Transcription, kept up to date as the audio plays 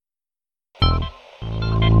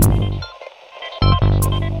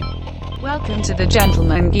Welcome to the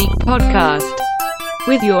Gentleman Geek Podcast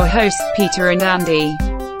with your hosts Peter and Andy.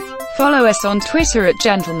 Follow us on Twitter at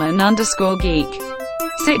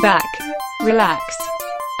gentleman_geek. Sit back, relax,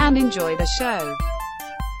 and enjoy the show.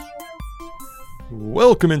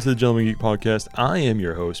 Welcome into the Gentleman Geek Podcast. I am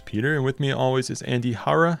your host Peter, and with me always is Andy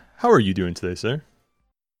Hara. How are you doing today, sir?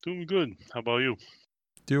 Doing good. How about you?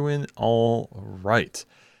 Doing all right.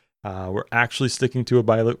 We're actually sticking to a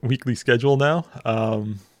bi-weekly schedule now.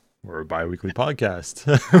 We're a bi-weekly podcast.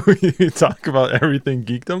 We talk about everything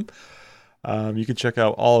geekdom. You can check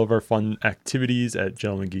out all of our fun activities at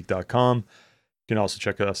gentlemangeek.com. You can also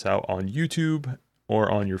check us out on YouTube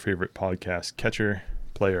or on your favorite podcast catcher,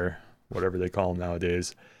 player, whatever they call them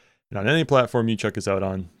nowadays. And on any platform you check us out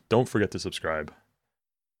on, don't forget to subscribe.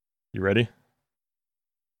 You ready?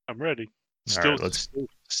 I'm ready. All right,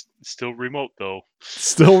 Still remote though.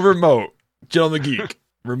 Still remote. Gentleman Geek.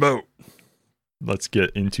 Remote. Let's get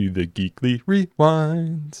into the Geekly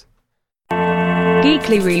Rewinds.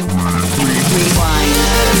 Geekly Rewind.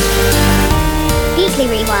 Geekly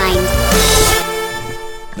Rewind.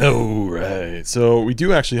 All right. So we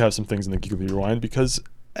do actually have some things in the Geekly Rewind because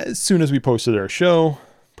as soon as we posted our show,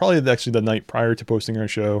 probably actually the night prior to posting our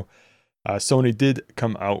show, Sony did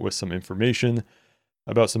come out with some information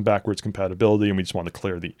about some backwards compatibility, and we just want to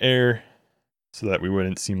clear the air so that we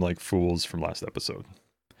wouldn't seem like fools from last episode.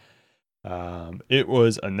 It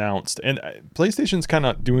was announced, and PlayStation's kind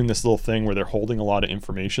of doing this little thing where they're holding a lot of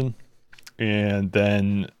information and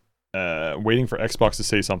then waiting for Xbox to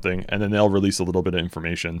say something, and then they'll release a little bit of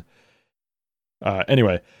information.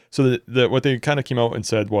 Anyway, so what they kind of came out and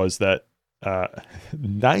said was that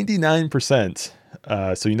 99%,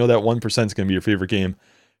 so you know that 1% is going to be your favorite game,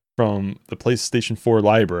 from the PlayStation 4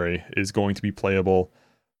 library is going to be playable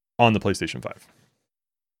on the PlayStation 5.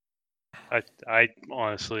 I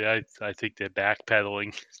honestly think they're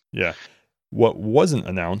backpedaling. Yeah. What wasn't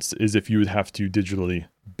announced is if you would have to digitally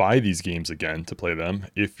buy these games again to play them,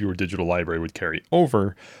 if your digital library would carry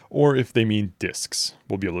over, or if they mean discs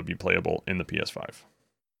will be able to be playable in the PS5. I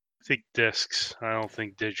think discs. I don't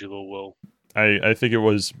think digital will. I think it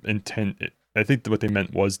was I think what they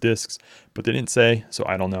meant was discs, but they didn't say, so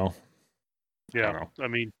I don't know. Yeah, I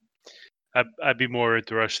mean, I'd be more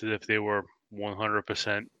interested if they were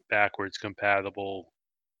 100% backwards compatible,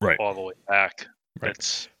 right, all the way back.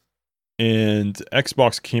 Right. And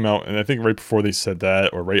Xbox came out, and I think right before they said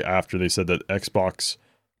that, or right after they said that Xbox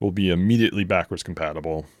will be immediately backwards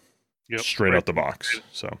compatible, straight out the box.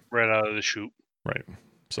 So right out of the chute. Right.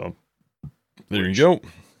 So there you go.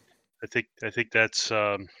 I think that's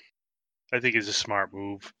I think it's a smart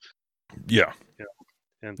move. Yeah.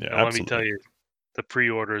 And let me tell you, the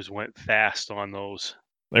pre-orders went fast on those.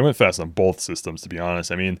 They went fast on both systems, to be honest.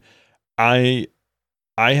 I mean, I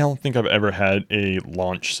don't think I've ever had a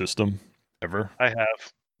launch system ever. I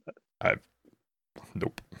have.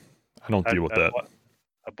 Nope. I don't deal with that.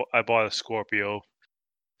 I bought a Scorpio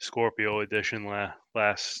edition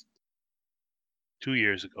last 2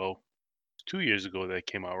 years ago. 2 years ago that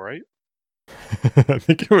came out, right? I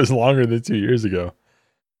think it was longer than 2 years ago.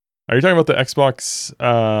 Are you talking about the Xbox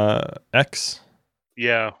X?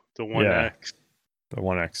 Yeah, the One X. The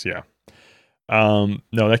One X, yeah.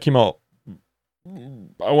 No, that came out.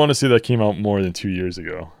 I want to say that came out more than 2 years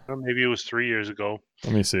ago. Or maybe it was 3 years ago.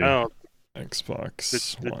 Let me see. I don't know.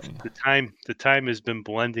 Xbox One. The time has been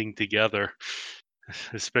blending together,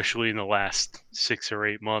 especially in the last 6 or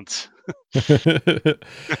 8 months. So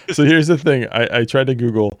here's the thing. I tried to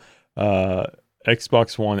Google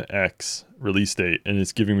Xbox One X release date, and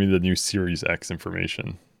it's giving me the new Series X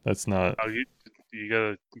information. That's not. Oh, you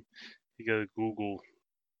gotta Google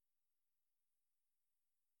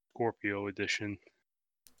Scorpio edition.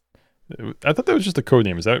 I thought that was just a code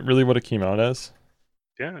name. Is that really what it came out as?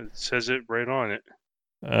 Yeah, it says it right on it.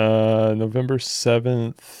 November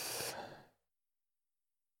 7th,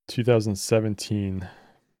 2017.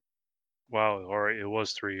 Wow, all right, it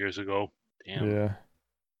was 3 years ago. Damn. Yeah.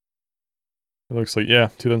 It looks like,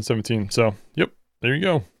 2017. So, yep, there you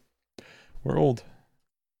go. We're old.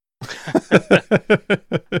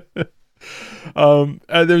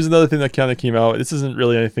 There's another thing that kind of came out. This isn't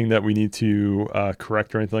really anything that we need to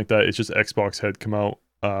correct or anything like that. It's just Xbox had come out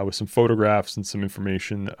with some photographs and some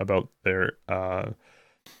information about their, what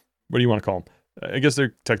do you want to call them? I guess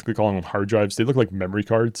they're technically calling them hard drives. They look like memory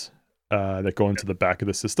cards that go into the back of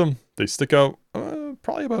the system. They stick out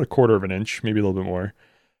probably about 1/4 of an inch, maybe a little bit more.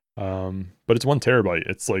 But it's 1 terabyte.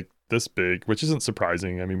 It's like this big, which isn't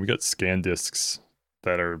surprising. I mean, we got scan discs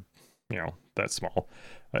that are, that small,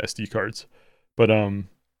 SD cards. But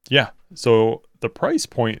so the price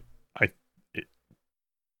point,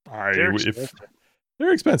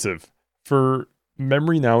 they're expensive For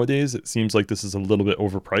memory nowadays, it seems like this is a little bit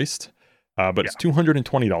overpriced, but it's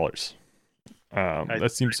 $220.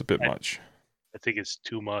 That seems a bit much. I think it's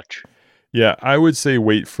too much. Yeah, I would say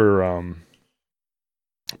wait for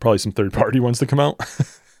probably some third-party ones to come out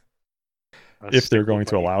if they're going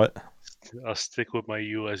to allow it. I'll stick with my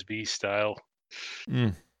USB style.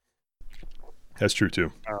 That's true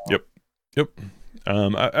too. Yep.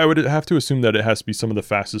 I would have to assume that it has to be some of the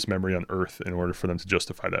fastest memory on Earth in order for them to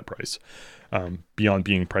justify that price. Beyond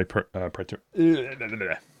being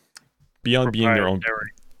beyond being their own.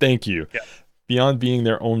 Thank you. Yeah. Beyond being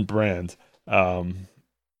their own brand, I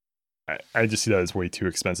just see that as way too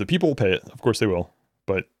expensive. People will pay it, of course they will,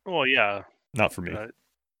 but yeah, not for me.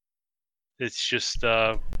 It's just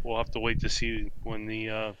we'll have to wait to see when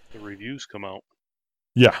the reviews come out.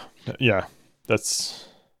 Yeah. That's.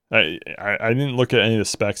 I didn't look at any of the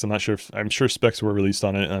specs. I'm sure specs were released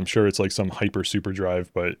on it, and I'm sure it's like some hyper super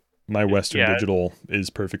drive, but my Western Digital is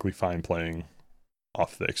perfectly fine playing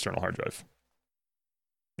off the external hard drive.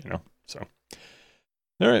 So.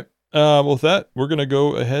 All right. Well, with that, we're going to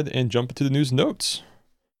go ahead and jump into the news and notes.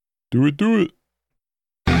 Do it.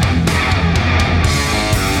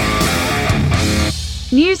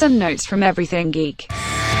 News and notes from Everything Geek.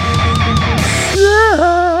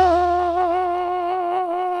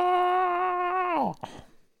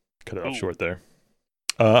 Cut it off short there.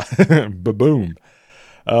 Ba-boom.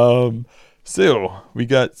 So we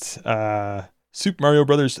got Super Mario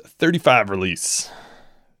Brothers 35 release.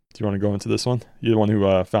 Do you want to go into this one? You're the one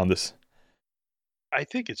who found this. I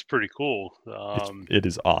think it's pretty cool. It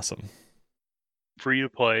is awesome. Free to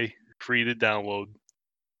play, free to download,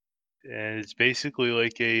 and it's basically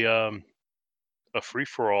like a free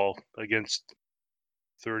for all against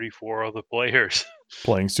 34 other players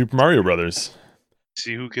playing Super Mario Brothers.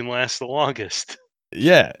 See who can last the longest.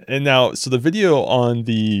 Yeah, and now so the video on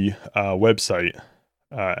the website,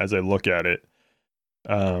 as I look at it,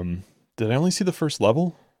 did I only see the first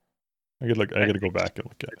level? I gotta go back and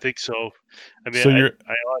look at it. I think so. I mean, so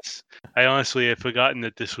I honestly had forgotten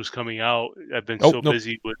that this was coming out. I've been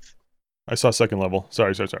busy with. I saw second level.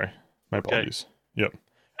 Sorry. My apologies. Okay. Yep.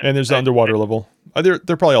 And there's the underwater level. They're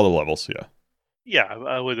probably all the levels. Yeah. Yeah,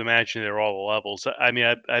 I would imagine they're all the levels. I mean,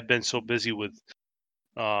 I've been so busy with,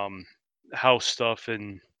 house stuff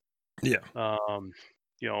and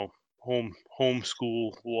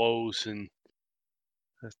homeschool woes and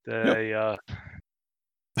the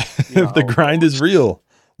grind is real.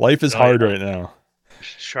 Life is hard right now.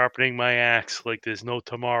 Sharpening my axe like there's no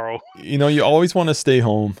tomorrow. You always want to stay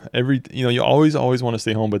home. You always want to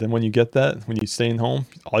stay home. But then when you get that, when you stay in home,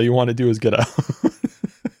 all you want to do is get out.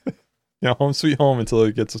 Home sweet home until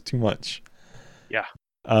it gets too much. Yeah.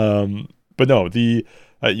 But no,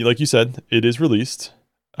 like you said, it is released.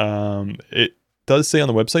 It does say on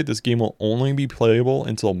the website this game will only be playable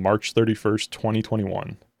until March 31st,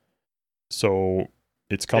 2021. So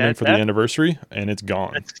it's coming for the anniversary, and it's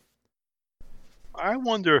gone. I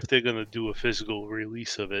wonder if they're going to do a physical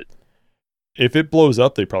release of it. If it blows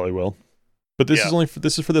up, they probably will. But this is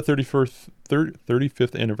for the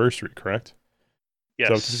 35th anniversary, correct? Yes. Is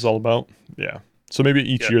that what this is all about? Yeah. So maybe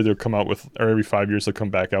each year they'll come out with, or every 5 years they'll come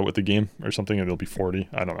back out with the game or something, and it'll be 40.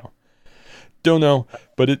 I don't know. Don't know.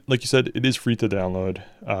 But it, like you said, it is free to download.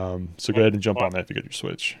 So go ahead and jump on that if you get your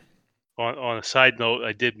Switch. On a side note,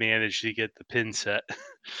 I did manage to get the pin set.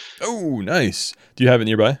 Oh, nice. Do you have it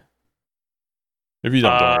nearby? If you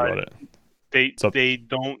don't worry about it.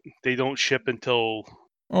 They don't ship until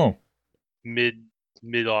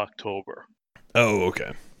mid October. Oh,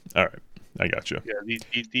 okay. All right. I got you. Yeah,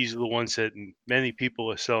 these are the ones that many people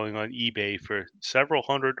are selling on eBay for several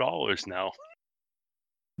 $100s now.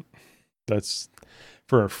 That's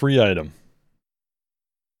for a free item.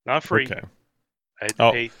 Not free. Okay.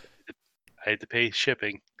 I had to pay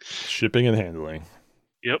shipping. Shipping and handling.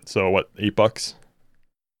 Yep. So what, $8?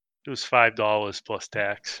 It was $5 plus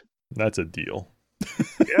tax. That's a deal.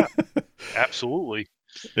 Yeah, absolutely.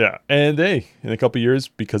 Yeah, and in a couple of years,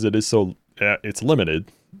 because it is so, it's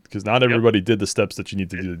limited, because not everybody did the steps that you need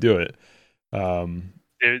to do it.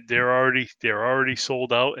 They're already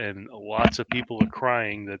sold out, and lots of people are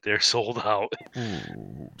crying that they're sold out.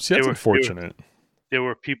 Ooh. See, that's unfortunate. There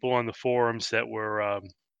were people on the forums that were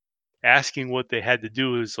asking what they had to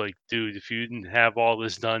do. Is like, dude, if you didn't have all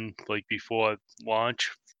this done like before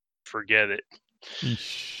launch, forget it.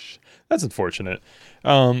 Eesh. That's unfortunate.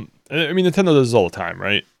 I mean, Nintendo does this all the time,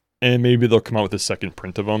 right? And maybe they'll come out with a second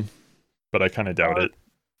print of them, but I kind of doubt it.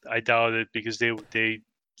 I doubt it because they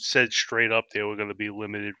said straight up they were going to be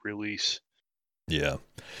limited release. Yeah.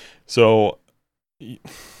 So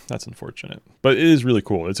that's unfortunate, but it is really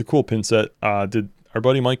cool. It's a cool pin set. I our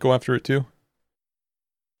buddy Mike go after it too?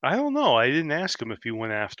 I don't know. I didn't ask him if he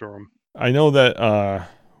went after him. I know that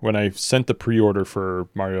when I sent the pre-order for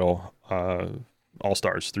Mario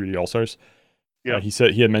All-Stars, 3D All-Stars, Yeah. he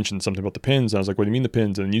said he had mentioned something about the pins. And I was like, what do you mean the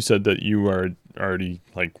pins? And you said that you are already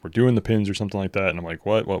like, we're doing the pins or something like that. And I'm like,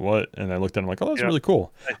 what? And I looked at him like, oh, that's Yeah. really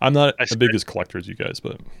cool. I'm not I as big as collector as you guys,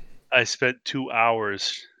 but I spent 2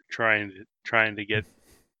 hours trying to get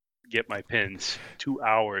my pins. 2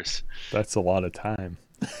 hours. that's a lot of time.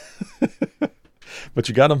 But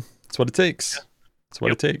you got them. That's what it takes. That's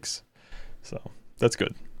what it takes. So that's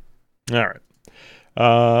good. All right.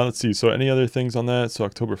 Let's see. So any other things on that? So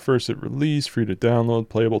October 1st it released, free to download,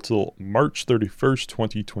 playable till March 31st,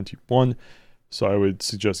 2021. So I would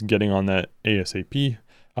suggest getting on that ASAP.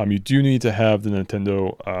 You do need to have the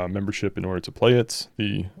Nintendo membership in order to play it,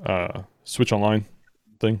 the Switch Online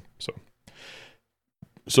thing.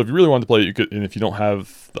 So if you really wanted to play it, you could, and if you don't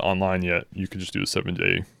have the online yet, you could just do the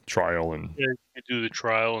 7-day trial and Yeah, you do the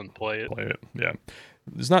trial and play it. Yeah.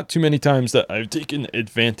 There's not too many times that I've taken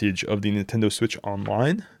advantage of the Nintendo Switch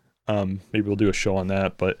Online. Maybe we'll do a show on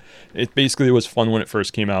that, but it basically was fun when it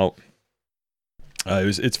first came out.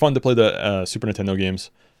 It's fun to play the Super Nintendo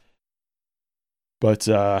games, but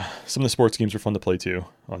some of the sports games are fun to play too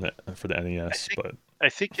on the for the NES. I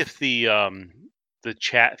think if the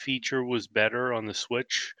chat feature was better on the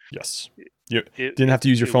Switch, Yes, you didn't have to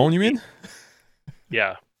use your phone. You mean?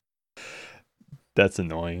 Yeah, that's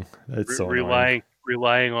annoying. That's so annoying.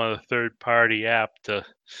 Relying on a third-party app to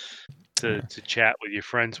chat with your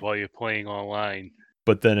friends while you're playing online.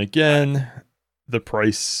 But then again, the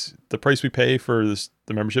price we pay for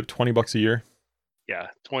the membership, $20 a year. Yeah,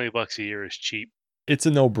 $20 a year is cheap. It's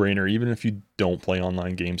a no-brainer, even if you don't play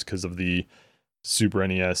online games because of the Super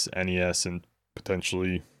NES, NES, and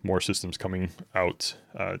potentially more systems coming out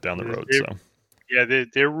down the road. Yeah,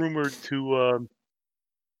 they're rumored to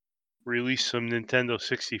release some Nintendo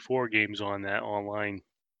 64 games on that online.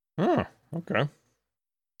 Oh, okay.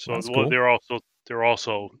 So that's cool. there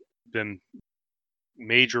also been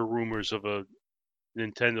major rumors of a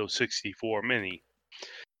Nintendo 64 Mini.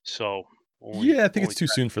 So I think it's too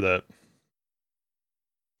soon for that.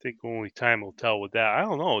 I think only time will tell with that. I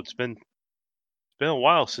don't know. It's been a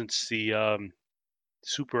while since the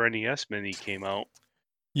Super NES Mini came out.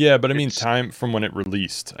 Yeah, but I mean, time from when it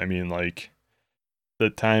released. I mean, like the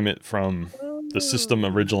time it from the system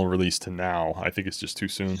original release to now. I think it's just too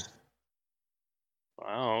soon.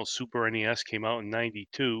 I don't know. Super NES came out in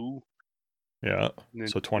 '92. Yeah,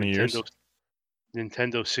 so 20 years.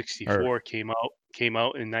 Nintendo 64 came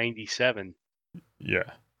out in '97. Yeah.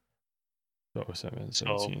 So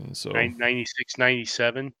 17. So 96,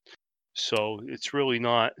 97. So it's really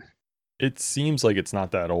not. It seems like it's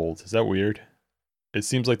not that old. Is that weird? It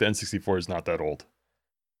seems like the N64 is not that old.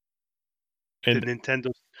 And the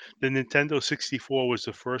Nintendo 64 was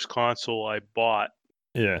the first console I bought.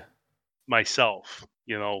 Yeah. Myself,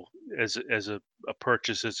 as a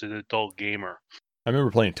purchase as an adult gamer. I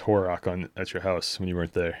remember playing Turok at your house when you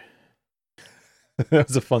weren't there. That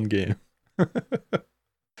was a fun game.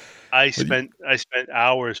 I spent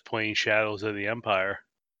hours playing Shadows of the Empire.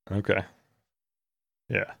 Okay.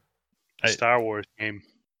 Yeah. Star Wars game.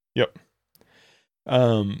 Yep.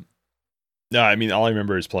 No, I mean all I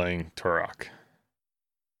remember is playing Turok.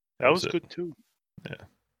 That was good too. Yeah.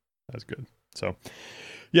 That was good. So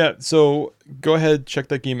yeah, so go ahead, check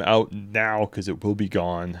that game out now because it will be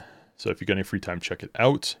gone. So if you got any free time, check it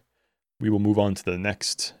out. We will move on to the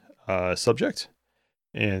next subject.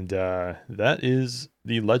 And that is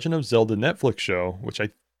the Legend of Zelda Netflix show, which I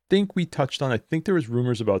think we touched on. I think there was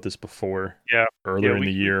rumors about this before. Yeah. Earlier in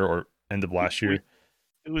the year or end of last year.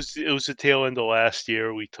 It was the tail end of last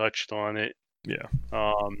year. We touched on it. Yeah.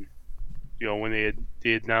 When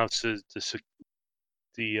they announced the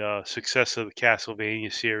success of the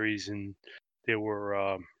Castlevania series, and there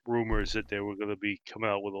were rumors that they were going to be coming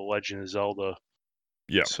out with a Legend of Zelda.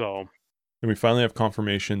 Yeah. So, and we finally have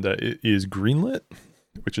confirmation that it is greenlit,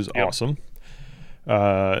 which is awesome.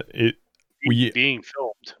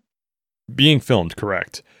 Being filmed,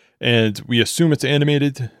 correct. And we assume it's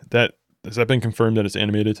animated. Has that been confirmed that it's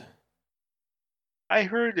animated? I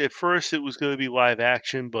heard at first it was going to be live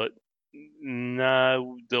action, but nah,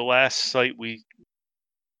 the last site we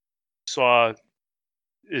saw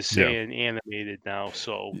is saying animated now.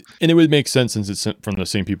 So, and it would make sense since it's from the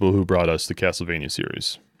same people who brought us the Castlevania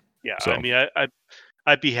series. Yeah, so. I mean,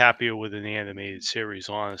 I'd be happier with an animated series,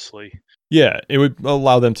 honestly. Yeah, it would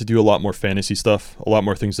allow them to do a lot more fantasy stuff, a lot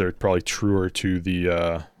more things that are probably truer to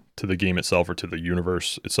the game itself or to the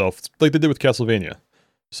universe itself, like they did with Castlevania.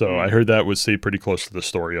 So I heard that would stay pretty close to the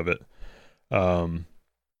story of it.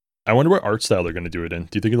 I wonder what art style they're going to do it in.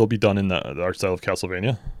 Do you think it'll be done in the art style of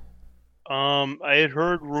Castlevania? I had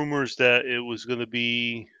heard rumors that it was going to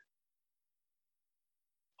be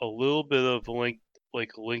a little bit of a link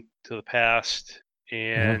to the past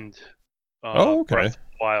and Oh, okay. Breath of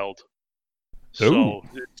the Wild. Ooh, So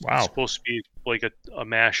it's wow. supposed to be like a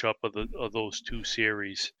mashup of those two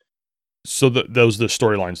series. So those are the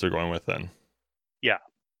storylines they're going with then. Yeah.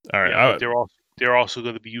 All right. Yeah, but they're also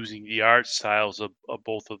going to be using the art styles of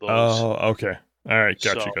both of those. Oh, okay. All right.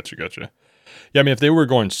 Gotcha. So- Yeah, I mean, if they were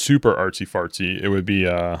going super artsy fartsy, it would be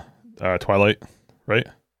Twilight, right?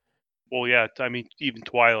 Well, yeah. I mean, even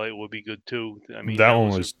Twilight would be good too. I mean, that one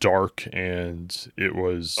was dark and it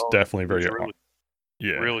was definitely very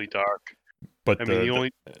really dark. But I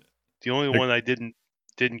mean, the only one I didn't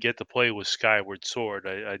get to play was Skyward Sword.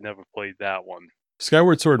 I never played that one.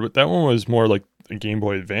 Skyward Sword, that one was more like a Game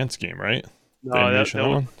Boy Advance game, right? The No,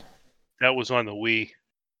 animation that was on the Wii.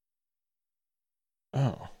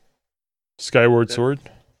 Oh, Skyward Sword.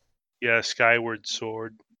 Yeah, Skyward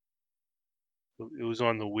Sword. It was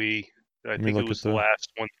on the Wii. I think it was the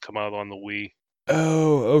last one to come out on the Wii.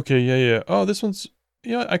 Oh, okay, yeah. Oh, this one's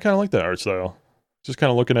I kind of like that art style. Just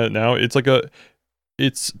kind of looking at it now,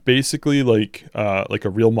 it's basically like a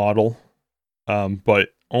real model, but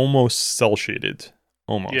almost cell shaded,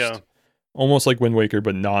 almost like Wind Waker,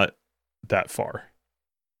 but not that far.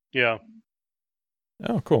 Yeah.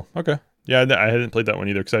 Oh, cool. Okay. Yeah, I hadn't played that one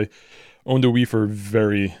either because I owned a Wii for a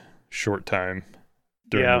very short time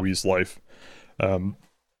during the Wii's life.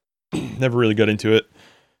 Never really got into it,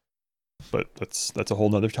 but that's a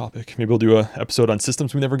whole nother topic. Maybe we'll do a episode on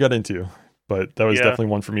systems we never got into. But that was definitely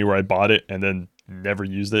one for me where I bought it and then never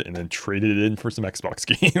used it and then traded it in for some Xbox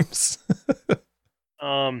games.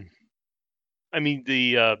 I mean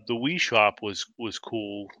the Wii Shop was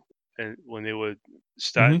cool, and when they would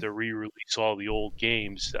start to re-release all the old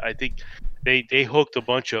games, I think they hooked a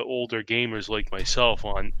bunch of older gamers like myself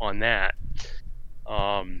on that.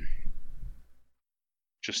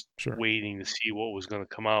 Just waiting to see what was going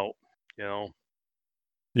to come out,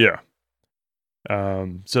 Yeah.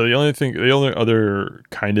 So the only other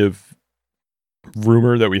kind of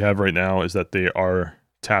rumor that we have right now is that they are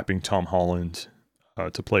tapping Tom Holland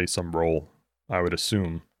to play some role. I would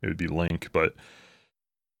assume it would be Link, but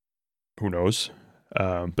who knows?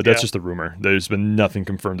 But that's just a rumor. There's been nothing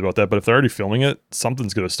confirmed about that. But if they're already filming it,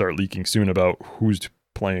 something's going to start leaking soon about who's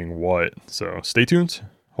playing what. So stay tuned.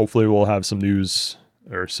 Hopefully we'll have some news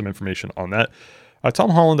or some information on that. Tom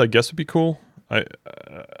Holland, I guess, would be cool. I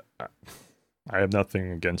have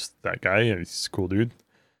nothing against that guy. He's a cool dude.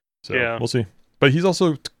 So we'll see. But he's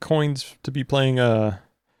also coined to be playing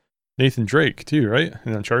Nathan Drake too, right?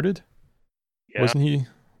 In Uncharted. Yeah. Wasn't he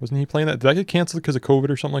playing that? Did that get canceled because of COVID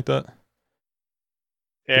or something like that?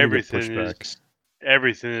 Everything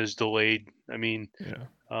is delayed. I mean,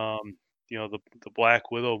 the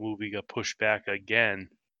Black Widow movie got pushed back again.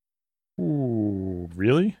 Ooh,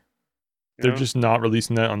 really? They're just not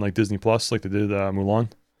releasing that on like Disney Plus like they did Mulan?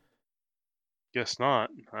 Guess not.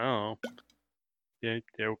 I don't know.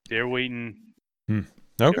 They're waiting.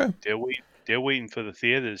 Okay. They're waiting for the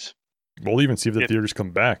theaters. We'll even see if the theaters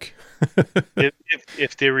come back.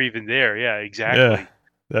 if they're even there, yeah, exactly. Yeah,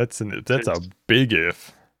 that's a big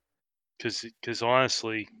if. Because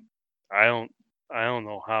honestly, I don't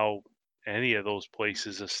know how any of those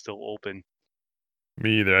places are still open.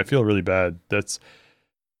 Me either. I feel really bad. That's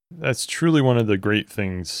truly one of the great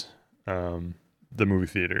things. The movie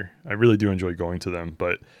theater. I really do enjoy going to them,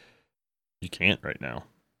 but you can't right now.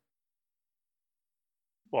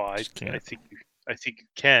 Well, I think you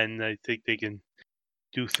can. I think they can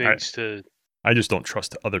do things to. I just don't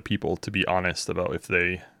trust other people to be honest about if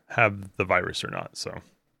they have the virus or not. So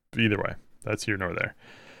either way, that's here nor there.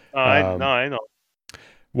 I know.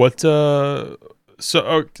 What? So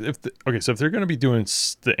if they're going to be doing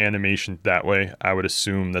the animation that way, I would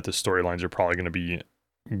assume that the storylines are probably going to be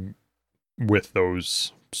with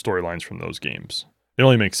those storylines from those games. It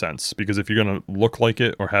only makes sense because if you're going to look like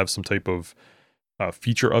it or have some type of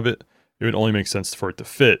feature of it, it would only make sense for it to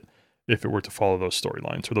fit if it were to follow those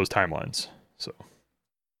storylines or those timelines. So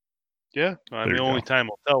yeah, the only time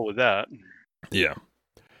will tell with that. Yeah.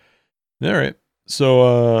 All right.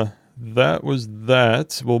 So that was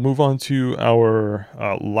that. We'll move on to our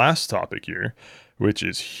last topic here, which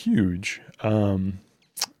is huge.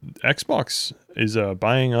 Xbox is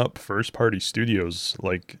buying up first-party studios.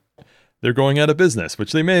 Like they're going out of business,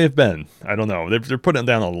 which they may have been. I don't know. They're putting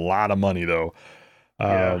down a lot of money though.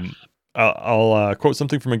 I'll quote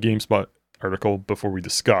something from a GameSpot article before we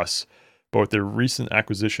discuss. But with their recent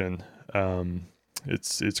acquisition,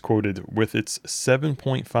 it's quoted with its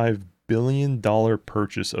 $7.5 billion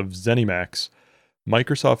purchase of ZeniMax,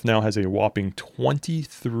 Microsoft now has a whopping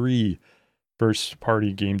 23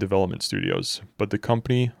 first-party game development studios, but the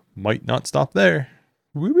company might not stop there.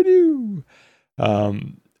 Woo-doo!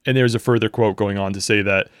 And there's a further quote going on to say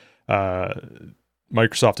that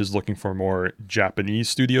Microsoft is looking for more Japanese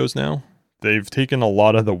studios now. They've taken a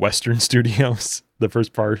lot of the Western studios, the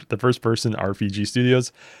first-person RPG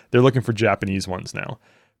studios. They're looking for Japanese ones now,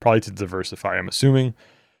 probably to diversify, I'm assuming.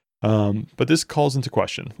 But this calls into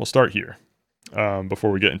question. We'll start here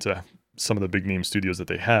before we get into some of the big name studios that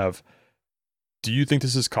they have. Do you think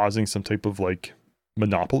this is causing some type of like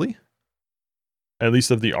monopoly, at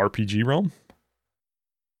least of the RPG realm?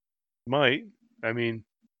 Might. I mean,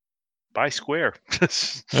 buy Square.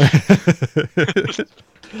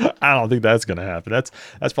 I don't think that's gonna happen. That's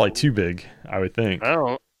probably too big, I would think. I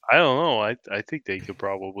don't know. I think they could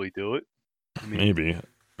probably do it. I mean,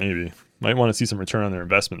 Maybe. Might want to see some return on their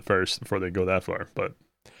investment first before they go that far. But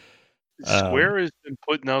Square has been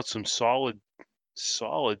putting out some solid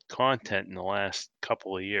content in the last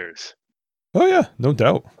couple of years. Oh yeah, no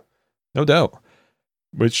doubt.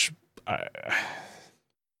 Which I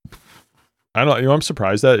don't know. I'm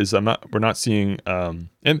surprised at is we're not seeing,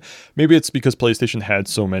 and maybe it's because PlayStation had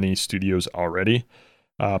so many studios already,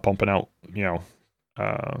 pumping out,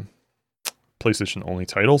 PlayStation only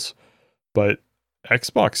titles, but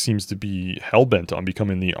Xbox seems to be hellbent on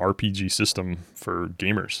becoming the RPG system for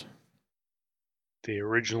gamers. They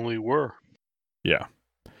originally were. Yeah.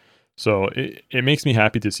 So it makes me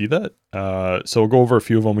happy to see that. So we'll go over a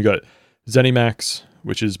few of them. We got ZeniMax,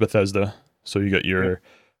 which is Bethesda. So you got your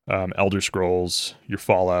Elder Scrolls, your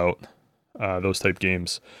Fallout, those type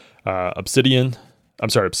games. Obsidian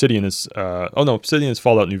is Obsidian is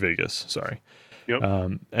Fallout New Vegas. Sorry. Yep.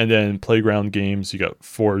 And then Playground Games, you got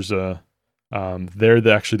Forza. They're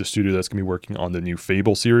actually the studio that's going to be working on the new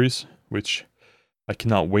Fable series, which I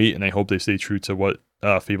cannot wait, and I hope they stay true to what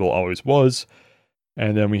Fable always was.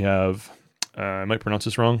 And then we have, I might pronounce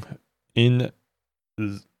this wrong, In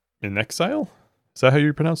Exile? Is that how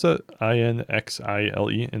you pronounce that? INXILE,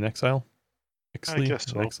 In Exile? I guess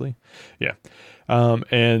so. Exley? Yeah.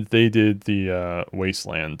 And they did the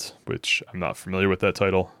Wasteland, which I'm not familiar with that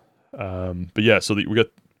title. But yeah, so we got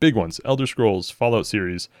big ones. Elder Scrolls, Fallout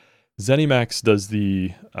series. ZeniMax does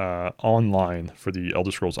the online for the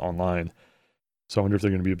Elder Scrolls Online. So I wonder if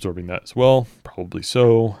they're going to be absorbing that as well. Probably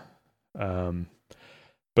so.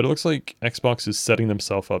 But it looks like Xbox is setting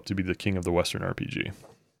themselves up to be the king of the Western RPG.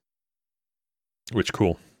 Which,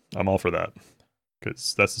 cool. I'm all for that.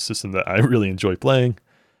 Because that's the system that I really enjoy playing,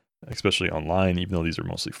 especially online, even though these are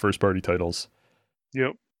mostly first-party titles.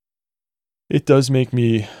 Yep. It does make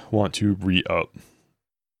me want to re-up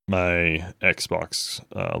my Xbox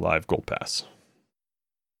Live Gold Pass.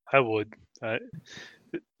 I would. I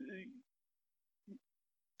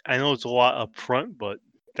know it's a lot up front, but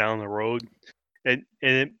down the road, and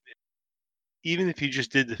even if you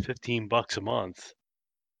just did the $15 a month.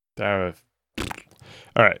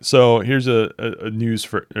 All right, so here's a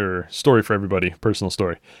story for everybody, personal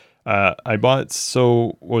story. I bought,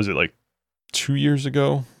 what was it, like 2 years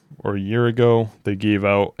ago or a year ago? They gave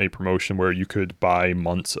out a promotion where you could buy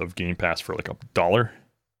months of Game Pass for like $1.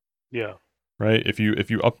 Yeah. Right? If you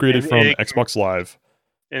upgraded from Xbox Live.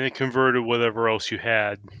 And it converted whatever else you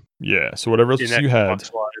had. Yeah, so whatever else you had.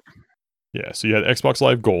 Live. Yeah, so you had Xbox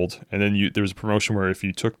Live Gold, and then there was a promotion where if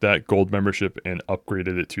you took that Gold membership and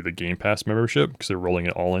upgraded it to the Game Pass membership, because they're rolling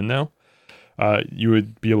it all in now, you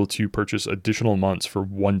would be able to purchase additional months for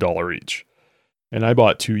 $1 each. And I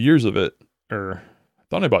bought 2 years of it, or I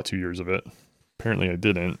thought I bought 2 years of it. Apparently I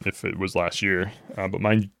didn't, if it was last year, but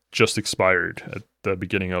mine just expired at the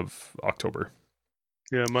beginning of October.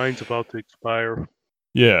 Yeah, mine's about to expire.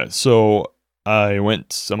 Yeah, so I'm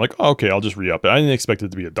like, oh, okay, I'll just re-up it. I didn't expect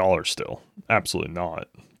it to be $1 still. Absolutely not.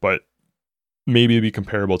 But maybe it'd be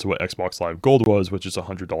comparable to what Xbox Live Gold was, which is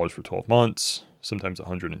 $100 for 12 months, sometimes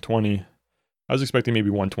 $120. I was expecting maybe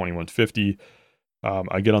 $120, $150.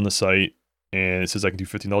 I get on the site, and it says I can do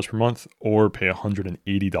 $15 per month or pay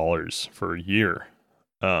 $180 for a year.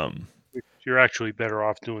 You're actually better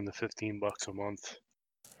off doing the $15 a month.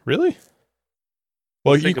 Really?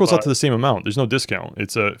 Well, it equals out to the same amount. There's no discount.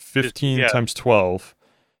 It's a 15 times 12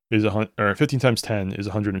 is 15 times 10 is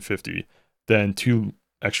 150. Then 2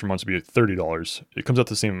 extra months would be $30. It comes out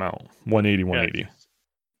to the same amount, 180, 180.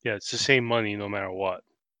 Yeah, it's the same money no matter what.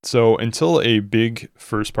 So until a big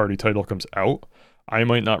first-party title comes out, I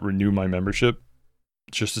might not renew my membership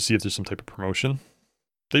just to see if there's some type of promotion.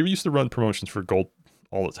 They used to run promotions for Gold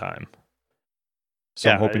all the time. So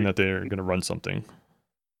I'm hoping that they're going to run something.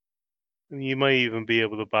 You might even be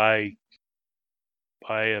able to buy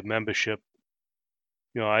buy a membership.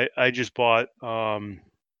 I just bought a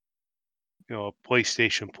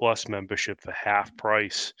PlayStation Plus membership for half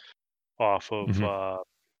price off of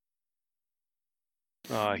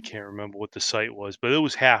I can't remember what the site was, but it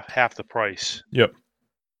was half the price. Yep.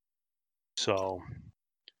 So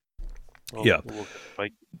yeah,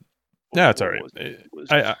 it's all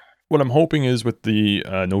right. What I'm hoping is with the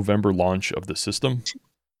November launch of the system,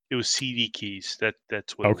 it was CD keys.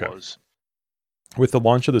 That's what it was. With the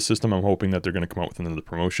launch of the system, I'm hoping that they're going to come out with another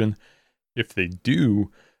promotion. If they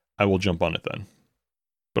do, I will jump on it then.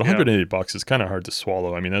 But $180 is kind of hard to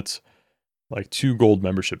swallow. I mean, that's like 2 gold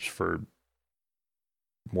memberships for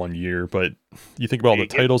 1 year. But you think about all the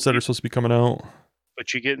titles that are supposed to be coming out.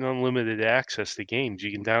 But you're getting unlimited access to games.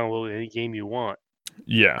 You can download any game you want.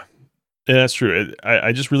 Yeah. Yeah, that's true.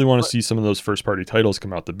 I just really want to see some of those first-party titles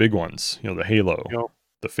come out, the big ones. The Halo,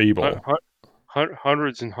 the Fable.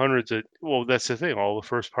 Hundreds and hundreds of. Well, that's the thing. All the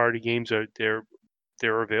first-party games they're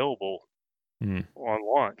available on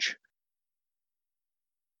launch.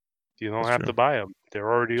 You don't have to buy them; they're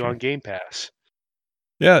already on Game Pass.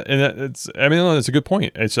 Yeah, and that's a good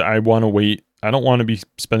point. I want to wait. I don't want to be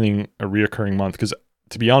spending a reoccurring month because,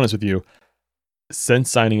 to be honest with you, since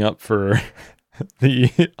signing up for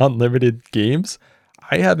the unlimited games,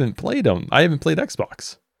 I haven't played them. I haven't played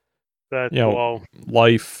Xbox.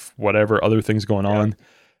 Life, whatever, other things going on.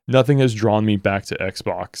 Nothing has drawn me back to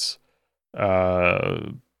Xbox.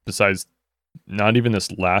 Besides, not even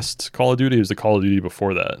this last Call of Duty. It was the Call of Duty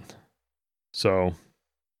before that. So,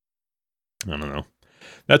 I don't know.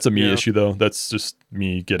 That's a me issue, though. That's just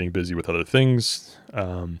me getting busy with other things.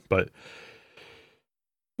 But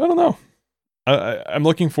I don't know. I'm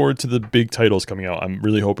looking forward to the big titles coming out. I'm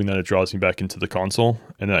really hoping that it draws me back into the console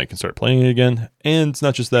and that I can start playing it again. And it's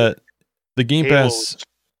not just that. The Game Pass...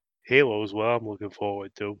 Halo is what I'm looking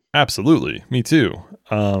forward to. Absolutely. Me too.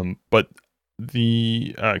 But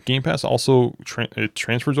the Game Pass also it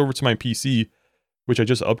transfers over to my PC, which I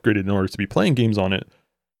just upgraded in order to be playing games on it.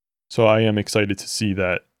 So I am excited to see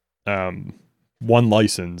that one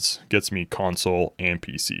license gets me console and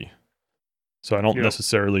PC. So I don't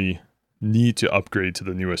necessarily need to upgrade to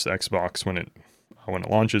the newest Xbox when it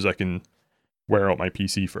launches. I can wear out my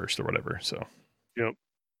PC first or whatever. So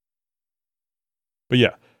but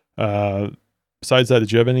yeah, besides that,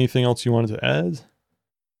 did you have anything else you wanted to add?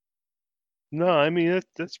 No, I mean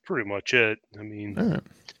that's pretty much it. I mean, all right.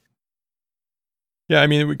 Yeah, I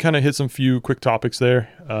mean, we kind of hit some few quick topics there.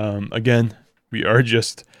 Again, we are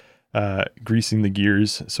just greasing the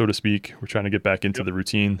gears, so to speak. We're trying to get back into the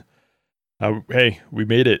routine. Hey, we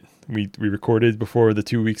made it. We recorded before the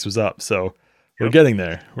 2 weeks was up, so we're getting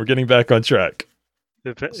there. We're getting back on track.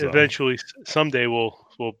 Eventually, someday we'll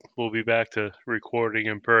be back to recording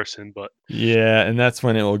in person, but yeah, and that's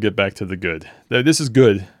when it will get back to the good. This is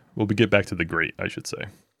good. We'll get back to the great, I should say.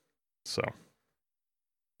 So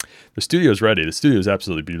the studio's ready. The studio is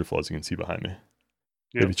absolutely beautiful, as you can see behind me.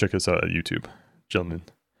 Maybe check us out at YouTube, Gentleman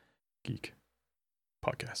Geek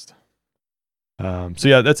Podcast. So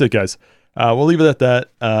yeah, that's it, guys. We'll leave it at that.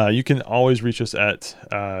 You can always reach us at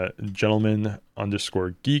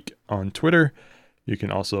gentleman_geek on Twitter. You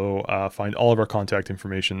can also find all of our contact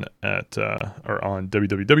information at or on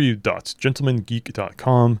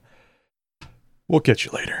www.gentlemangeek.com. We'll catch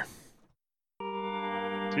you later.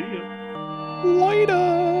 See ya.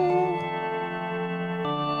 Later.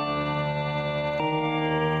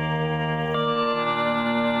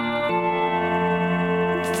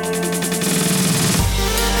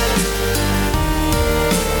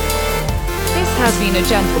 Has been a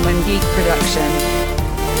Gentleman Geek production.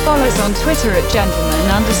 Follow us on Twitter at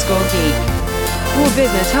gentleman_geek. Or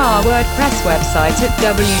visit our WordPress website at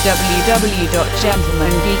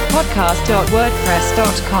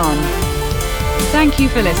www.gentlemangeekpodcast.wordpress.com. Thank you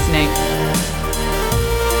for listening.